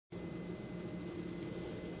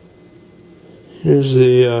Here's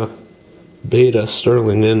the beta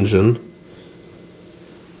Stirling engine.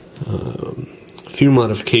 A few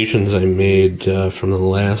modifications I made from the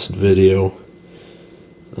last video.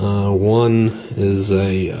 One is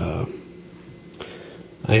I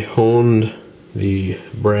honed the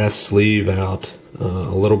brass sleeve out a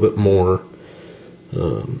little bit more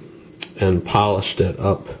and polished it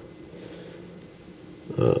up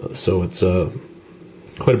so it's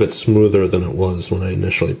quite a bit smoother than it was when I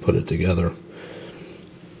initially put it together.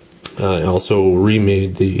 I also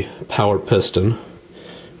remade the power piston,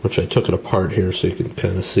 which I took it apart here so you can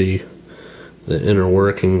kind of see the inner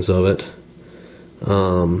workings of it.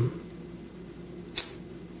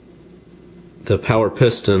 The power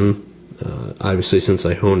piston, obviously since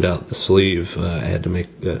I honed out the sleeve, I had to make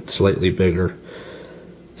it slightly bigger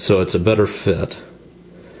so it's a better fit.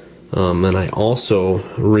 And I also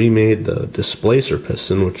remade the displacer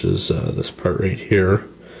piston, which is this part right here.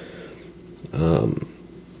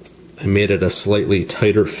 I made it a slightly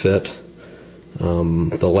tighter fit.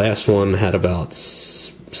 The last one had about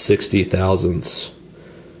 60 thousandths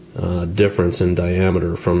difference in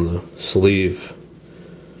diameter from the sleeve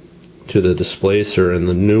to the displacer, and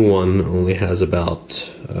the new one only has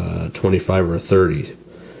about 25 or 30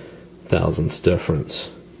 thousandths difference.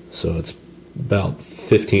 So it's about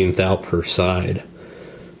 15 thou per side,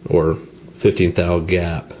 or 15 thou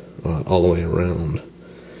gap all the way around.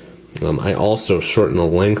 I also shortened the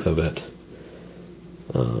length of it.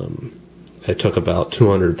 I took about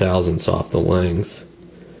 200 thousandths off the length,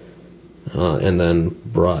 and then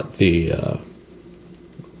brought the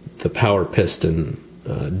power piston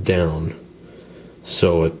down,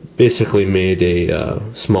 so it basically made a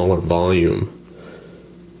smaller volume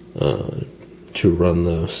to run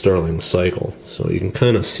the Stirling cycle. So you can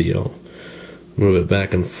kind of see, I'll move it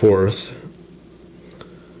back and forth,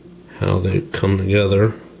 how they come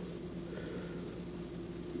together.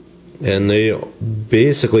 And they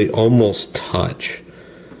basically almost touch,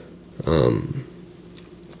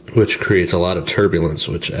 which creates a lot of turbulence,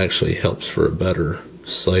 which actually helps for a better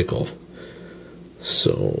cycle.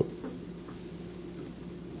 So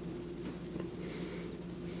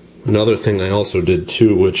another thing I also did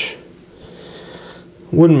too, which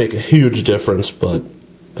wouldn't make a huge difference, but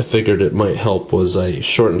I figured it might help, was I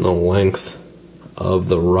shortened the length of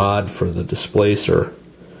the rod for the displacer,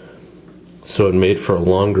 so it made for a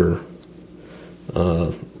longer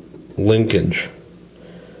linkage.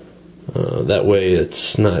 That way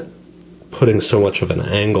it's not putting so much of an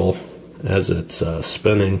angle as it's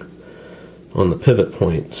spinning on the pivot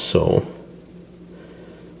point, so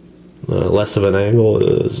less of an angle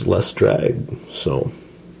is less drag. So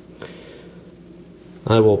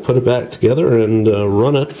I will put it back together and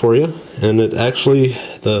run it for you. And it actually,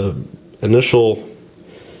 the initial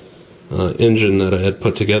engine that I had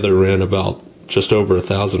put together ran about just over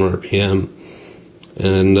 1,000 RPM,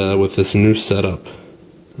 and with this new setup,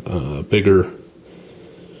 bigger,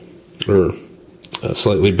 or a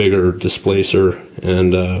slightly bigger displacer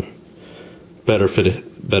and better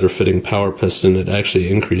fitting power piston, it actually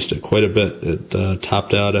increased it quite a bit. It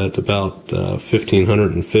topped out at about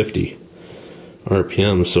 1,550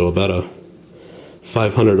 RPM, so about a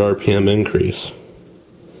 500 RPM increase.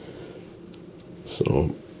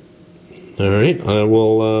 So, alright, I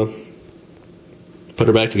will put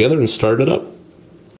her back together and start it up.